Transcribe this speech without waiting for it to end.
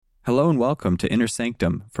Hello and welcome to Inner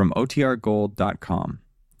Sanctum from OTRGold.com.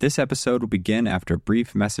 This episode will begin after a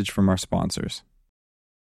brief message from our sponsors.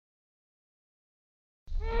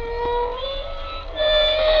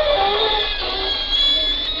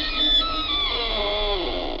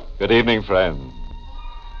 Good evening, friends.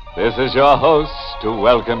 This is your host to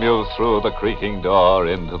welcome you through the creaking door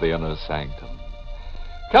into the Inner Sanctum.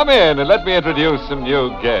 Come in and let me introduce some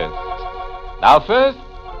new guests. Now, first,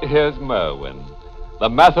 here's Merwin, the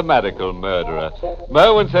mathematical murderer.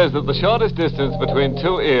 Merwin says that the shortest distance between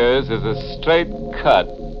two ears is a straight cut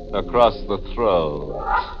across the throat.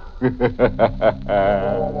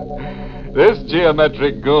 This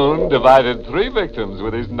geometric goon divided 3 victims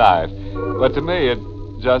with his knife, but to me it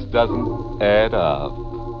just doesn't add up.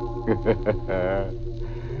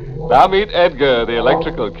 Now meet Edgar, the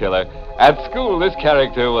electrical killer. At school, this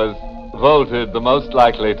character was voted the most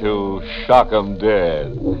likely to shock 'em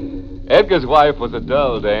dead. Edgar's wife was a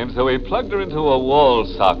dull dame, so he plugged her into a wall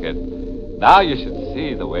socket. Now you should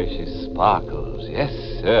see the way she sparkles. Yes,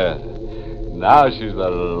 sir. Now she's the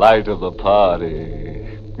light of the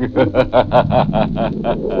party.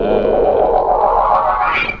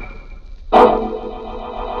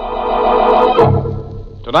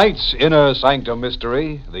 Tonight's Inner Sanctum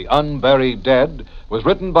mystery, The Unburied Dead, was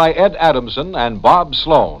written by Ed Adamson and Bob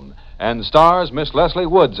Sloan, and stars Miss Leslie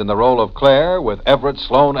Woods in the role of Claire with Everett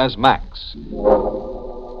Sloan as Max.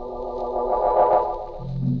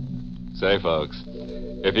 Say, folks,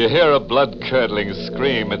 if you hear a blood-curdling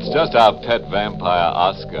scream, it's just our pet vampire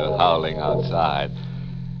Oscar howling outside.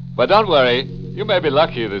 But don't worry, you may be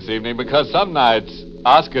lucky this evening, because some nights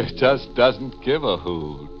Oscar just doesn't give a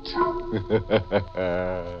hoot.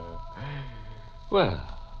 Well,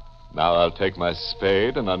 now I'll take my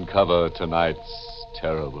spade and uncover tonight's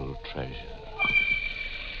terrible treasure.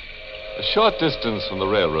 A short distance from the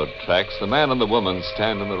railroad tracks, the man and the woman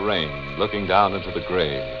stand in the rain, looking down into the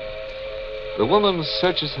grave. The woman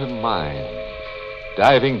searches her mind,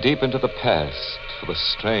 diving deep into the past for the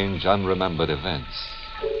strange, unremembered events.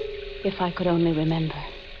 If I could only remember.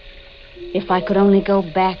 If I could only go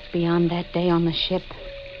back beyond that day on the ship.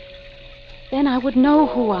 Then I would know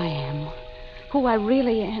who I am, who I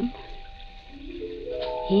really am.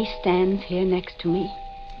 He stands here next to me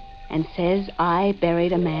and says I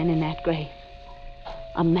buried a man in that grave.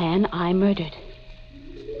 A man I murdered.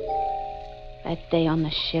 That day on the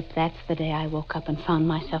ship, that's the day I woke up and found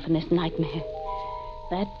myself in this nightmare.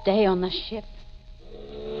 That day on the ship.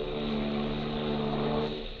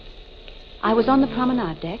 I was on the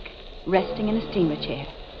promenade deck, resting in a steamer chair.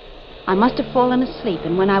 I must have fallen asleep,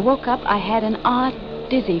 and when I woke up, I had an odd,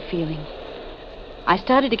 dizzy feeling. I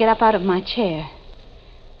started to get up out of my chair,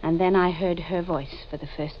 and then I heard her voice for the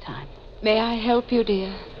first time. May I help you,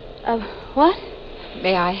 dear? What?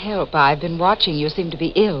 May I help? I've been watching. You seem to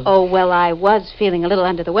be ill. Oh, well, I was feeling a little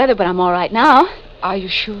under the weather, but I'm all right now. Are you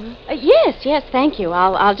sure? Yes, thank you.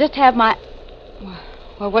 I'll just have my...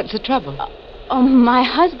 Well, what's the trouble? My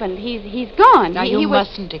husband, he's gone. Now, you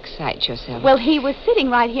mustn't excite yourself. Well, he was sitting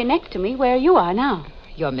right here next to me where you are now.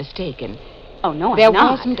 You're mistaken. Oh, no, There I'm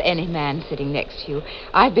not. wasn't any man sitting next to you.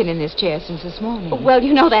 I've been in this chair since this morning.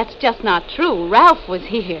 Well, that's just not true. Ralph was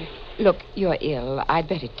here. Look, you're ill. I'd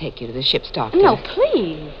better take you to the ship's doctor. No,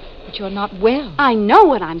 please. But you're not well. I know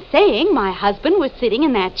what I'm saying. My husband was sitting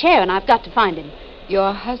in that chair, and I've got to find him.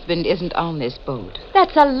 Your husband isn't on this boat.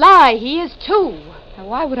 That's a lie. He is, too. Now,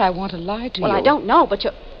 why would I want to lie to you? Well, I don't know, but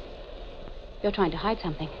you're trying to hide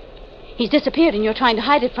something. He's disappeared, and you're trying to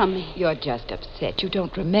hide it from me. You're just upset. You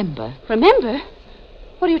don't remember. Remember?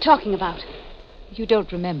 What are you talking about? You don't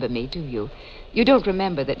remember me, do you? You don't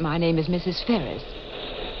remember that my name is Mrs. Ferris.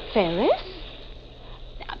 Ferris?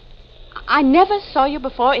 I never saw you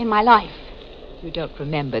before in my life. You don't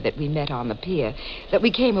remember that we met on the pier, that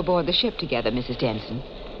we came aboard the ship together, Mrs. Denson.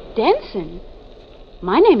 Denson?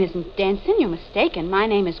 My name isn't Denson. You're mistaken. My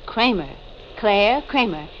name is Kramer. Claire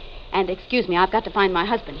Kramer. And excuse me, I've got to find my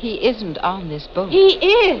husband. He isn't on this boat. He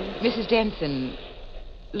is. Mrs. Denson,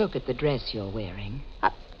 look at the dress you're wearing.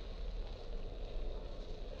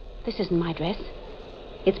 This isn't my dress.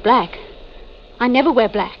 It's black. I never wear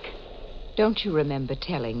black. Don't you remember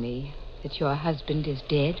telling me that your husband is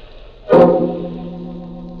dead?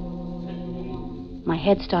 My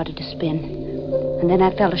head started to spin, and then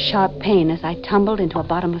I felt a sharp pain as I tumbled into a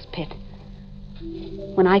bottomless pit.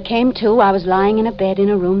 When I came to, I was lying in a bed in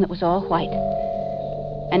a room that was all white.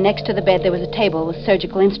 And next to the bed, there was a table with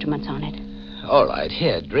surgical instruments on it. All right,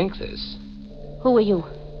 here, drink this. Who are you?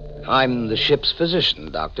 I'm the ship's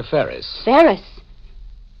physician, Dr. Ferris. Ferris?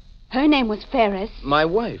 Her name was Ferris. My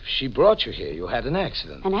wife. She brought you here. You had an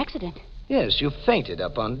accident. An accident? Yes, you fainted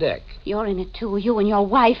up on deck. You're in it, too, you and your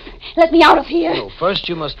wife. Let me out of here. No, first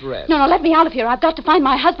you must rest. No, let me out of here. I've got to find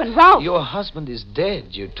my husband, Ralph. Your husband is dead.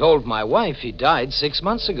 You told my wife he died 6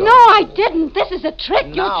 months ago. No, I didn't. This is a trick.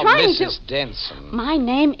 Now, You're trying Mrs. Denson. My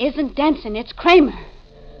name isn't Denson. It's Kramer.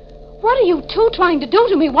 What are you two trying to do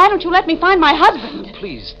to me? Why don't you let me find my husband?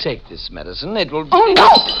 Please take this medicine. It will... Oh,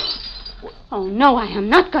 no! Oh, no, I am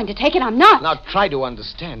not going to take it. I'm not. Now, try to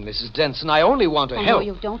understand, Mrs. Denson. I only want to help. No,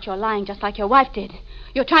 you don't. You're lying just like your wife did.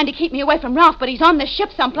 You're trying to keep me away from Ralph, but he's on this ship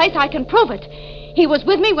someplace. I can prove it. He was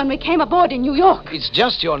with me when we came aboard in New York. It's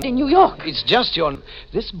just your... In New York. It's just your...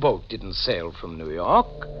 This boat didn't sail from New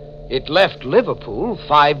York. It left Liverpool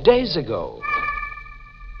 5 days ago.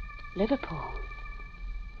 Liverpool?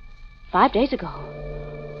 5 days ago?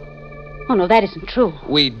 Oh, no, that isn't true.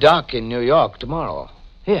 We dock in New York tomorrow.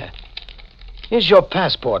 Here. Here's your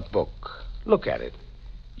passport book. Look at it.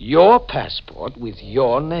 Your passport with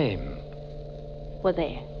your name. Well,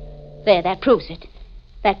 there. There, that proves it.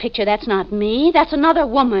 That picture, that's not me. That's another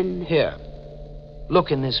woman. Here.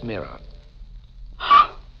 Look in this mirror.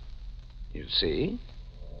 You see?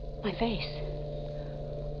 My face.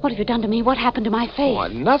 What have you done to me? What happened to my face? Oh,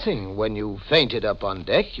 nothing. When you fainted up on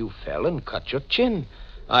deck, you fell and cut your chin.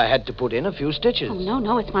 I had to put in a few stitches. Oh,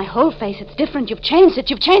 no, it's my whole face. It's different. You've changed it.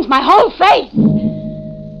 You've changed my whole face.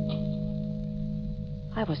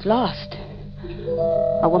 I was lost.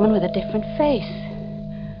 A woman with a different face.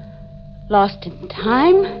 Lost in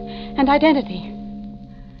time and identity.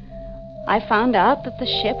 I found out that the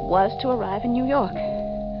ship was to arrive in New York.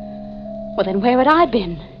 Well, then where had I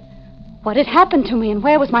been? What had happened to me, and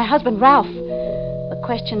where was my husband, Ralph? The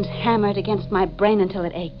questions hammered against my brain until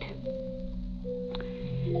it ached.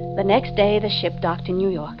 The next day, the ship docked in New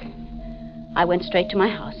York. I went straight to my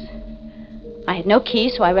house. I had no key,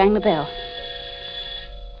 so I rang the bell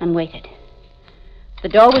and waited. The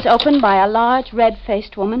door was opened by a large,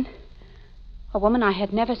 red-faced woman. A woman I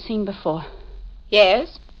had never seen before.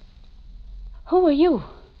 Yes? Who are you?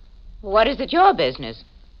 What is it your business?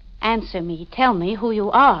 Answer me. Tell me who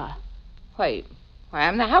you are. Why,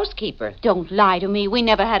 I'm the housekeeper. Don't lie to me. We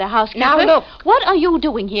never had a housekeeper. Now, look. What are you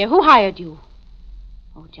doing here? Who hired you?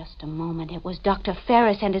 Oh, just a moment. It was Dr.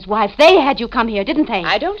 Ferris and his wife. They had you come here, didn't they?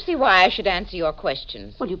 I don't see why I should answer your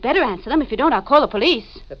questions. Well, you better answer them. If you don't, I'll call the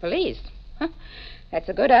police. The police? Huh. That's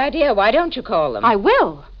a good idea. Why don't you call them? I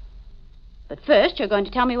will. But first, you're going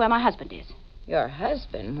to tell me where my husband is. Your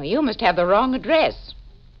husband? Well, you must have the wrong address.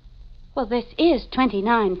 Well, this is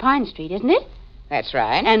 29 Pine Street, isn't it? That's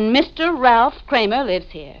right. And Mr. Ralph Kramer lives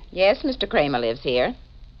here. Yes, Mr. Kramer lives here.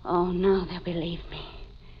 Oh, now they'll believe me.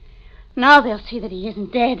 Now they'll see that he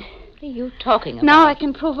isn't dead. What are you talking about? Now I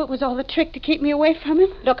can prove it was all a trick to keep me away from him.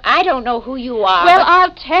 Look, I don't know who you are. Well,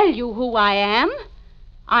 I'll tell you who I am.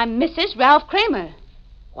 I'm Mrs. Ralph Kramer.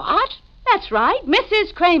 What? That's right,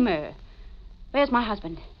 Mrs. Kramer. Where's my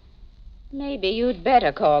husband? Maybe you'd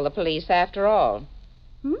better call the police after all.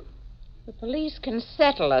 Hmm? The police can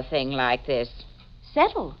settle a thing like this.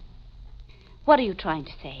 Settle? What are you trying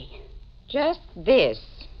to say? Just this.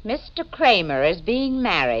 Mr. Kramer is being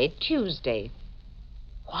married Tuesday.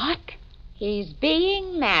 What? He's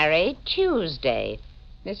being married Tuesday.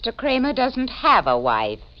 Mr. Kramer doesn't have a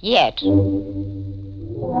wife yet.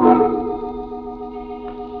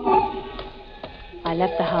 I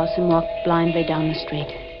left the house and walked blindly down the street.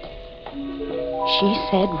 She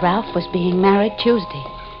said Ralph was being married Tuesday.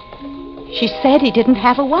 She said he didn't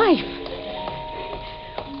have a wife.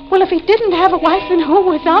 Well, if he didn't have a wife, then who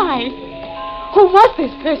was I? Who was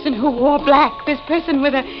this person who wore black? This person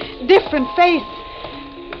with a different face?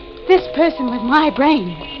 This person with my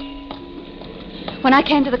brain? When I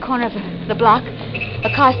came to the corner of the block, a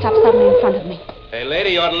car stopped suddenly in front of me. Hey,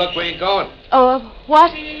 lady, you ought to look where you're going. Oh,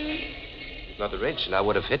 what? Not the wrench, and I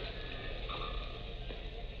would have hit.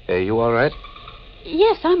 Hey, you all right?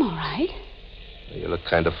 Yes, I'm all right. You look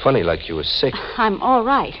kind of funny, like you were sick. I'm all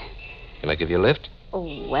right. Can I give you a lift?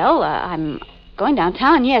 Oh, well, I'm going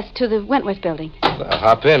downtown, yes, to the Wentworth building. Well,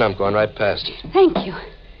 hop in. I'm going right past it. Thank you.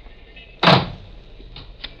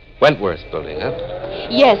 Wentworth building, huh?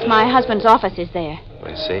 Yes, my husband's office is there.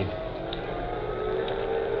 I see.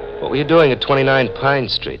 What were you doing at 29 Pine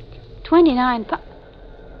Street? 29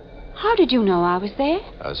 How did you know I was there?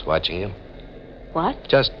 I was watching you. What?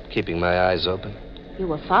 Just keeping my eyes open. You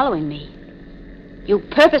were following me. You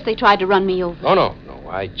purposely tried to run me over. Oh, no.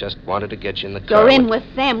 I just wanted to get you in the car. You're in with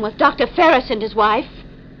them, with Dr. Ferris and his wife.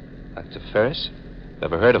 Dr. Ferris?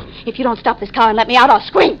 Never heard of him. If you don't stop this car and let me out, I'll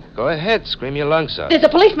scream. Go ahead. Scream your lungs out. There's a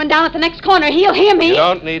policeman down at the next corner. He'll hear me. You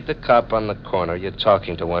don't need the cop on the corner. You're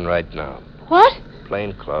talking to one right now. What?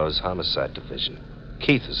 Plainclothes Homicide Division.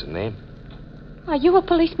 Keith is the name. Are you a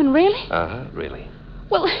policeman, really? Really.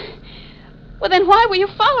 Well, then why were you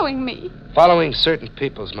following me? Following certain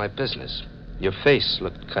people's my business. Your face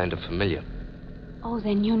looked kind of familiar. Oh,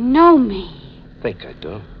 then you know me. Think I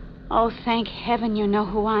do. Oh, thank heaven you know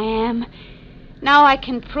who I am. Now I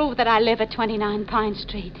can prove that I live at 29 Pine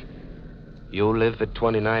Street. You live at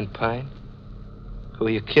 29 Pine? Who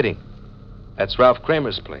are you kidding? That's Ralph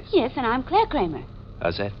Kramer's place. Yes, and I'm Claire Kramer.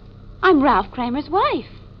 How's that? I'm Ralph Kramer's wife.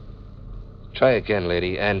 Try again,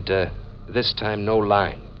 lady, and this time no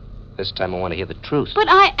lying. This time I want to hear the truth. But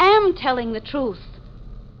I am telling the truth.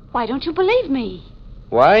 Why don't you believe me?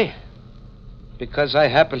 Why? Because I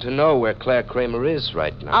happen to know where Claire Kramer is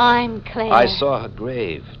right now. I'm Claire. I saw her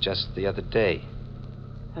grave just the other day.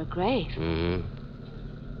 Her grave?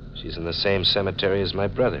 Mm-hmm. She's in the same cemetery as my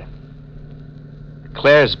brother.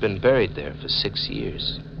 Claire's been buried there for 6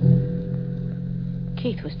 years.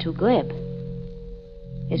 Keith was too glib.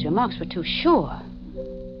 His remarks were too sure.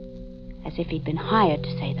 As if he'd been hired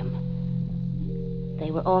to say them. They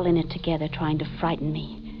were all in it together, trying to frighten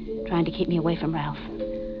me, trying to keep me away from Ralph.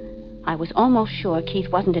 I was almost sure Keith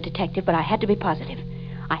wasn't a detective, but I had to be positive.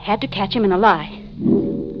 I had to catch him in a lie.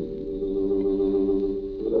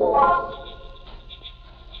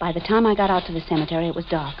 By the time I got out to the cemetery, it was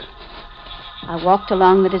dark. I walked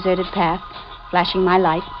along the deserted path, flashing my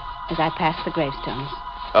light as I passed the gravestones.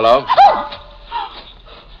 Hello?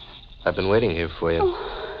 I've been waiting here for you. Oh.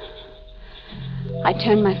 I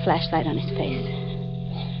turned my flashlight on his face.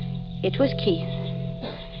 It was Keith.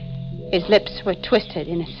 His lips were twisted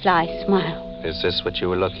in a sly smile. Is this what you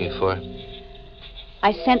were looking for?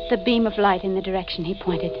 I sent the beam of light in the direction he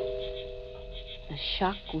pointed. The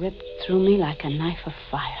shock ripped through me like a knife of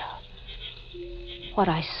fire. What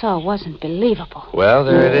I saw wasn't believable. Well,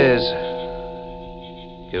 there it is.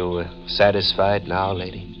 You satisfied now,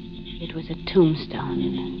 lady? It was a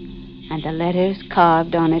tombstone, and the letters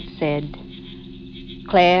carved on it said,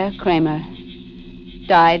 Claire Kramer,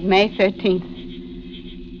 died May 13th,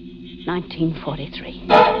 1943.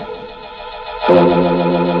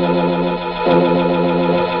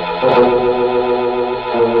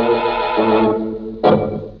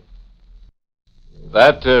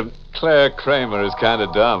 That Claire Kramer is kind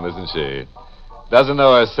of dumb, isn't she? Doesn't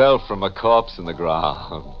know herself from a corpse in the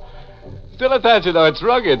ground. Still at that, you know, it's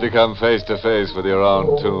rugged to come face to face with your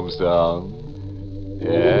own tombstone.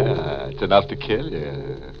 Yeah, it's enough to kill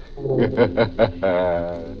you.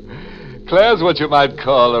 Claire's what you might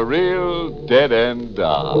call a real dead-end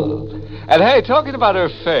doll. And hey, talking about her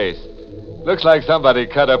face, looks like somebody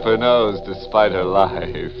cut up her nose to spite her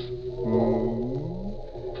life.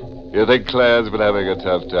 You think Claire's been having a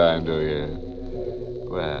tough time, do you?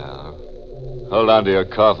 Well, hold on to your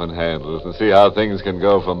coffin handles and see how things can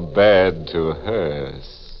go from bad to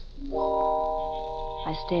hearse.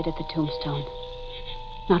 I stared at the tombstone,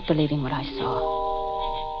 not believing what I saw.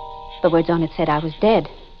 The words on it said I was dead,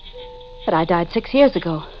 that I died 6 years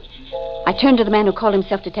ago. I turned to the man who called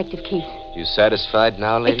himself Detective Keith. You satisfied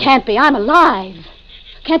now, lady? It can't be. I'm alive.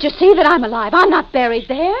 Can't you see that I'm alive? I'm not buried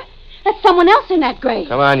there. That's someone else in that grave.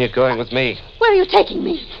 Come on, you're going with me. Where are you taking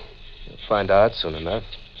me? You'll find out soon enough.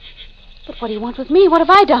 But what do you want with me? What have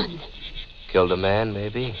I done? Killed a man,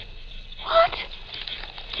 maybe. What?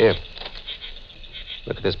 Here.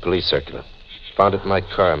 Look at this police circular. Found it in my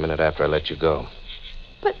car a minute after I let you go.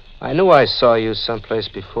 But... I knew I saw you someplace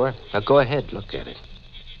before. Now go ahead, look at it.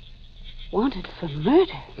 Wanted for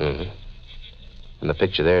murder? Mm-hmm. And the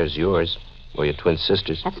picture there is yours, or your twin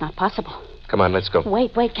sisters. That's not possible. Come on, let's go.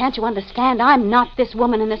 Wait, can't you understand? I'm not this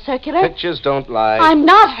woman in the circular. Pictures don't lie. I'm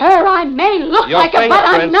not her. I may look like her, but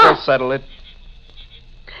I'm Your fingerprints not. will settle it.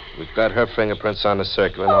 We've got her fingerprints on the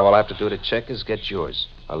circular. Now all I have to do to check is get yours.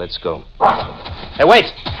 Now let's go. Hey,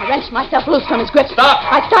 wait! I wrenched myself loose from his grip. Stop!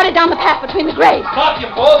 I started down the path between the graves. Stop, you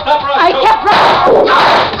fool! Stop I kept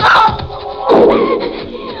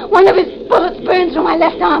running. One of his bullets burned through my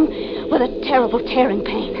left arm with a terrible tearing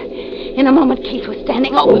pain. In a moment, Keith was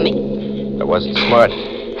standing over me. I wasn't smart.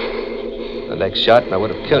 The next shot, and I would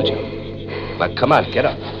have killed you. Now, come on, get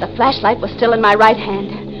up. The flashlight was still in my right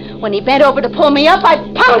hand. When he bent over to pull me up, I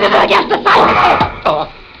pounded it against the side of his head. Oh.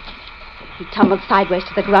 He tumbled sideways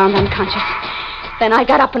to the ground, unconscious. Then I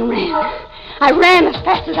got up and ran. I ran as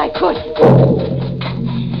fast as I could.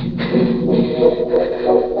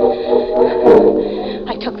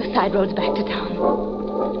 I took the side roads back to town.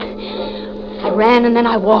 I ran and then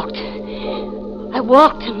I walked. I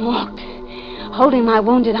walked and walked, holding my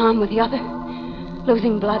wounded arm with the other,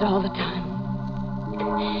 losing blood all the time.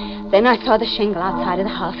 Then I saw the shingle outside of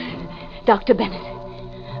the house, Dr. Bennett.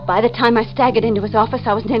 By the time I staggered into his office,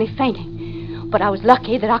 I was nearly fainting. But I was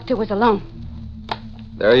lucky the doctor was alone.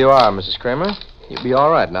 There you are, Mrs. Kramer. You'll be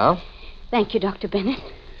all right now. Thank you, Dr. Bennett.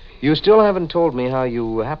 You still haven't told me how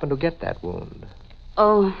you happened to get that wound.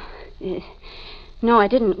 Oh, no, I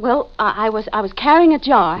didn't. Well, I was carrying a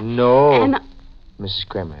jar. No. And... Mrs.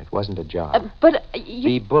 Kramer, it wasn't a jar. But you...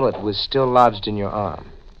 The bullet was still lodged in your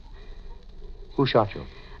arm. Who shot you?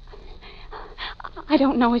 I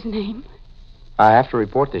don't know his name. I have to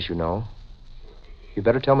report this, you know. You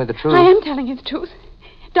better tell me the truth. I am telling you the truth.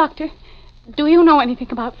 Doctor, do you know anything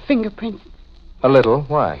about fingerprints? A little.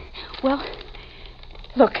 Why? Well,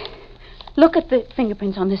 look. Look at the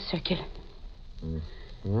fingerprints on this circular.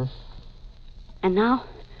 Mm-hmm. And now,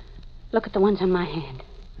 look at the ones on my hand.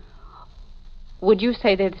 Would you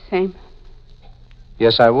say they're the same?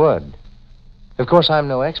 Yes, I would. Of course, I'm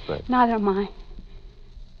no expert. Neither am I.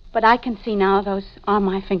 But I can see now those are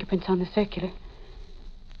my fingerprints on the circular.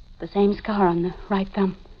 The same scar on the right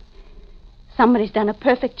thumb. Somebody's done a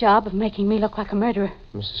perfect job of making me look like a murderer.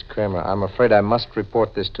 Mrs. Kramer, I'm afraid I must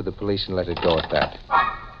report this to the police and let it go at that.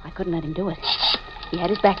 I couldn't let him do it. He had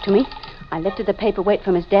his back to me. I lifted the paperweight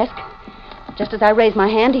from his desk. Just as I raised my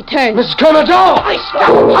hand, he turned. Mrs. Kramer, don't! I struck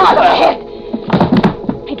him hard on the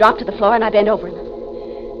head. He dropped to the floor, and I bent over him.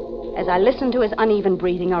 As I listened to his uneven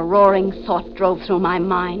breathing, a roaring thought drove through my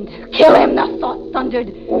mind. Kill him, the thought thundered.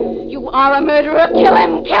 You are a murderer. Kill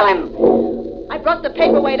him, kill him. I brought the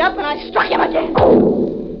paperweight up, and I struck him again.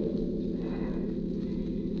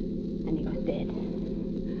 And he was dead.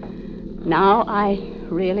 Now I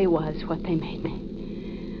really was what they made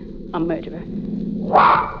me. A murderer.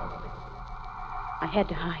 I had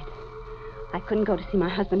to hide. I couldn't go to see my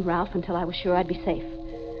husband, Ralph, until I was sure I'd be safe.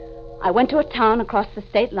 I went to a town across the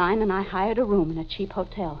state line, and I hired a room in a cheap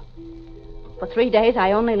hotel. For 3 days,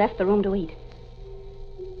 I only left the room to eat.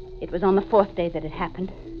 It was on the 4th day that it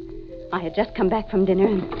happened. I had just come back from dinner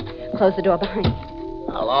and closed the door behind me.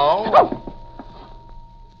 Hello? Oh!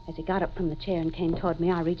 As he got up from the chair and came toward me,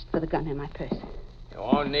 I reached for the gun in my purse. You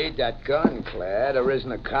won't need that gun, Claire. There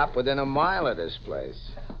isn't a cop within a mile of this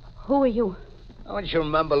place. Who are you? Don't you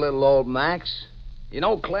remember little old Max? You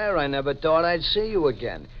know, Claire, I never thought I'd see you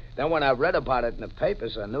again. Then when I read about it in the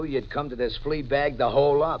papers, I knew you'd come to this flea bag to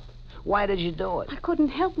hole up. Why did you do it? I couldn't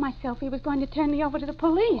help myself. He was going to turn me over to the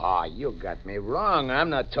police. Oh, you got me wrong. I'm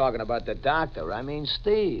not talking about the doctor. I mean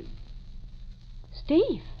Steve.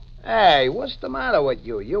 Steve? Hey, what's the matter with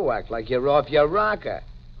you? You act like you're off your rocker.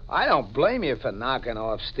 I don't blame you for knocking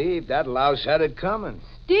off Steve. That louse had it coming.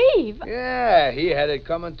 Steve? Yeah, he had it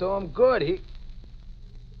coming to him good.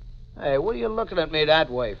 Hey, what are you looking at me that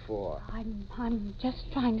way for? I'm just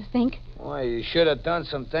trying to think. Why, you should have done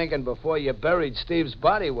some thinking before you buried Steve's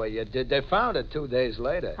body where you did. They found it 2 days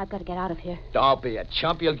later. I've got to get out of here. Don't be a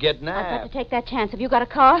chump. You'll get nabbed. I've got to take that chance. Have you got a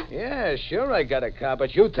car? Yeah, sure I got a car,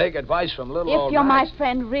 but you take advice from little old If you're Max. my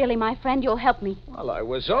friend, really my friend, you'll help me. Well, I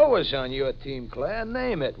was always on your team, Claire.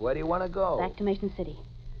 Name it. Where do you want to go? Back to Mason City.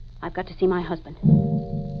 I've got to see my husband.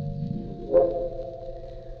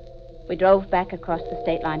 We drove back across the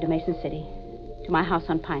state line to Mason City, to my house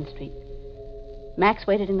on Pine Street. Max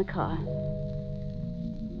waited in the car.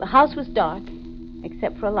 The house was dark,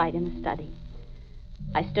 except for a light in the study.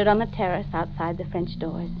 I stood on the terrace outside the French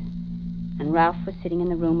doors, and Ralph was sitting in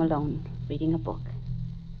the room alone, reading a book.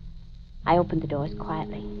 I opened the doors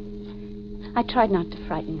quietly. I tried not to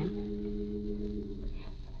frighten him.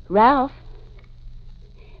 Ralph?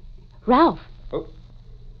 Ralph!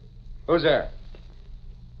 Who's there?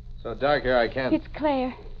 So dark here I can't... It's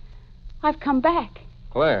Claire. I've come back.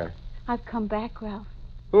 Claire? I've come back, Ralph.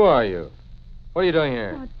 Who are you? What are you doing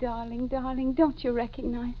here? Oh, darling, darling, don't you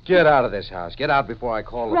recognize? Get out of this house. Get out before I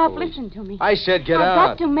call the Ralph, police. listen to me. I said get I've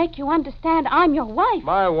out. got to make you understand I'm your wife.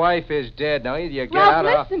 My wife is dead. Now either you get Ralph, out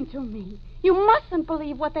or... listen to me. You mustn't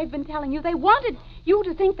believe what they've been telling you. They wanted you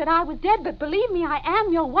to think that I was dead, but believe me, I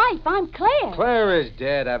am your wife. I'm Claire. Claire is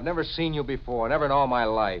dead. I've never seen you before, never in all my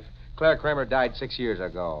life. Claire Kramer died 6 years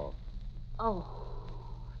ago. Oh,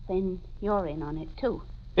 then you're in on it, too.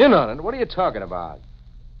 In on it? What are you talking about?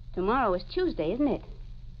 Tomorrow is Tuesday, isn't it?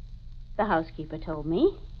 The housekeeper told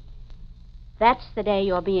me. That's the day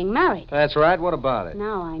you're being married. That's right. What about it?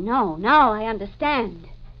 Now I know. Now I understand.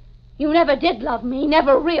 You never did love me,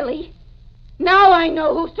 never really. Now I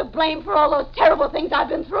know who's to blame for all those terrible things I've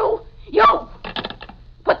been through. You!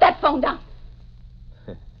 Put that phone down.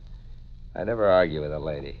 I never argue with a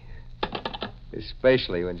lady.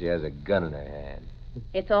 Especially when she has a gun in her hand.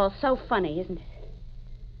 It's all so funny, isn't it?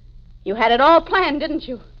 You had it all planned, didn't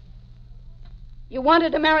you? You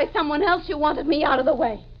wanted to marry someone else. You wanted me out of the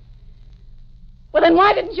way. Well, then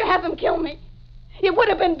why didn't you have him kill me? It would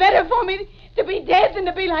have been better for me to be dead than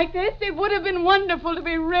to be like this. It would have been wonderful to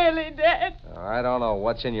be really dead. I don't know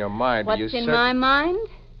what's in your mind, but What's you in my mind?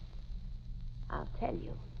 I'll tell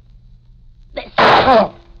you. This.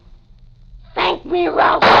 Oh. Thank me,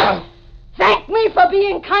 Ralph. Thank me for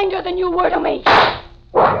being kinder than you were to me.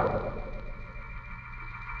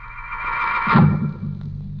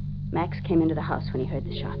 Max came into the house when he heard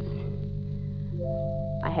the shots.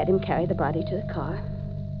 I had him carry the body to the car.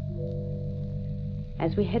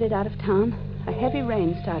 As we headed out of town, a heavy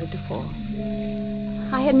rain started to fall.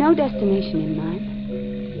 I had no destination in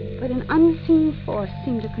mind, but an unseen force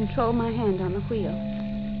seemed to control my hand on the wheel.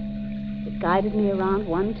 It guided me around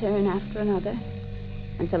one turn after another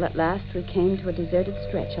until at last we came to a deserted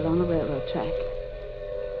stretch along a railroad track.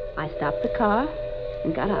 I stopped the car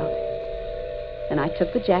and got out. Then I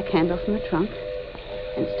took the jack handle from the trunk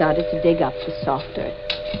and started to dig up the soft earth.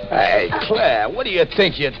 Hey, Claire, what do you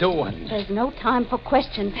think you're doing? There's no time for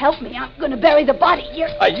questions. Help me. I'm going to bury the body here.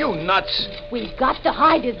 Are you nuts? We've got to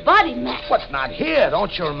hide his body, Max. What's not here?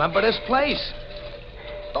 Don't you remember this place?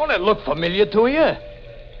 Don't it look familiar to you?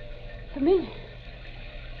 Familiar?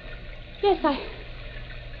 Yes,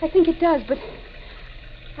 I think it does, but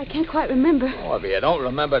I can't quite remember. Oh, if you don't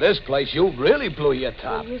remember this place, you really blew your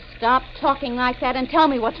top. Will you stop talking like that and tell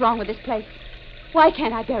me what's wrong with this place? Why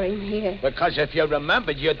can't I bury him here? Because if you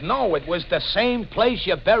remembered, you'd know it was the same place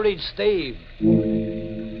you buried Steve.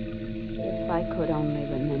 If I could only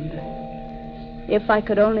remember. If I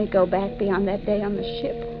could only go back beyond that day on the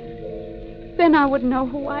ship. Then I would know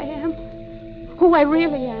who I am. Who I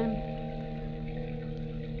really am.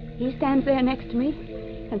 He stands there next to me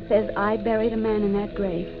and says I buried a man in that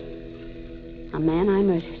grave. A man I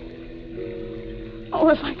murdered. Oh,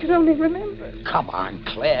 if I could only remember. Come on,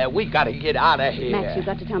 Claire. We gotta get out of here. Max, you've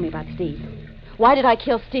got to tell me about Steve. Why did I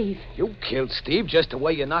kill Steve? You killed Steve just the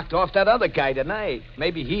way you knocked off that other guy tonight.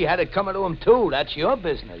 Maybe he had it coming to him, too. That's your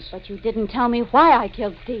business. But you didn't tell me why I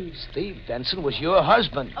killed Steve. Steve Benson was your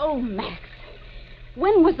husband. Oh, Max.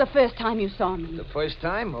 When was the first time you saw me? The first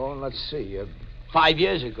time? Oh, let's see. 5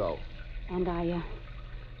 years ago. And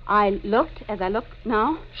I looked as I look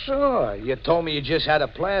now? Sure. You told me you just had a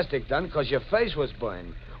plastic done because your face was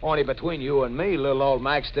burned. Only between you and me, little old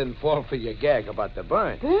Max didn't fall for your gag about the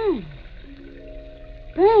burn. Burned?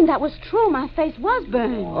 Burned, that was true. My face was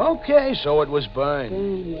burned. Okay, so it was burned.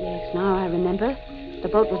 Burned, yes. Now I remember. The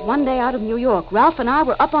boat was one day out of New York. Ralph and I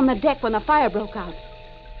were up on the deck when the fire broke out.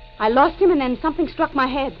 I lost him, and then something struck my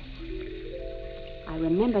head. I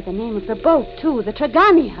remember the name of the boat, too, the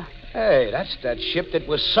Tragania. Hey, that's that ship that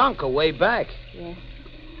was sunk a way back. Yes.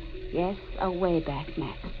 Yes, a way back,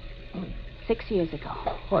 Max. 6 years ago.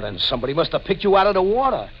 Well, then somebody must have picked you out of the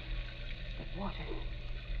water. The water.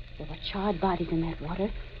 There were charred bodies in that water.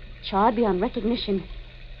 Charred beyond recognition.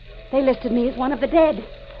 They listed me as one of the dead.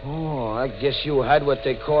 Oh, I guess you had what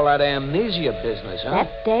they call that amnesia business, huh?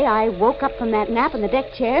 That day I woke up from that nap in the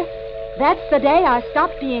deck chair. That's the day I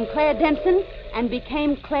stopped being Claire Denson and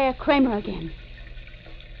became Claire Kramer again.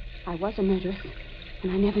 I was a murderess,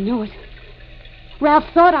 and I never knew it. Ralph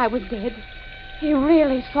thought I was dead. He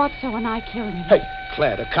really thought so, and I killed him. Hey,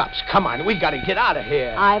 Claire, the cops. Come on, we gotta get out of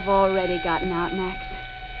here. I've already gotten out, Max.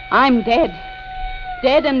 I'm dead.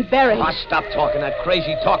 Dead and buried. Oh, stop talking that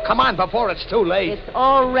crazy talk. Come on, before it's too late. It's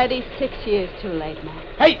already 6 years too late, Max.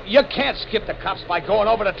 Hey, you can't skip the cops by going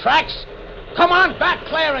over the tracks. Come on back,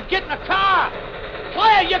 Claire, and get in the car.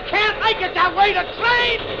 Claire, you can't make it that way. The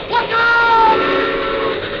train! Look out!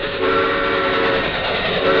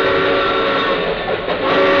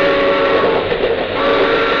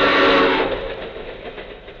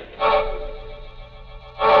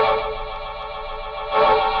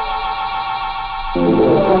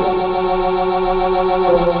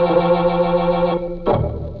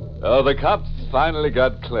 Oh, the cops finally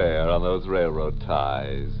got Claire on those railroad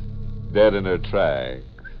ties. Dead in her tracks.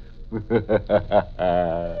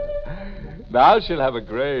 Now she'll have a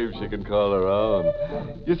grave she can call her own.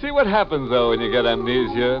 You see what happens, though, when you get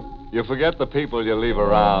amnesia? You forget the people you leave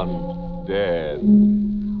around dead.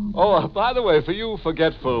 Oh, by the way, for you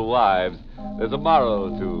forgetful wives, there's a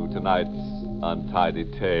moral to tonight's untidy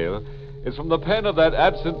tale. It's from the pen of that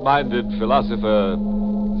absent-minded philosopher,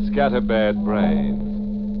 Scatterbad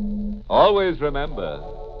Brain. Always remember,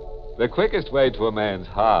 the quickest way to a man's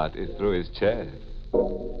heart is through his chest,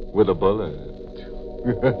 with a bullet.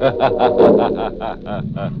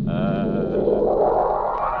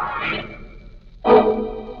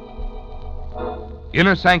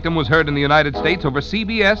 Inner Sanctum was heard in the United States over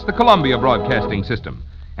CBS, the Columbia Broadcasting System,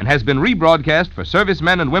 and has been rebroadcast for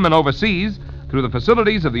servicemen and women overseas through the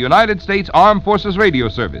facilities of the United States Armed Forces Radio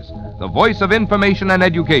Service, the voice of information and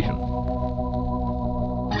education.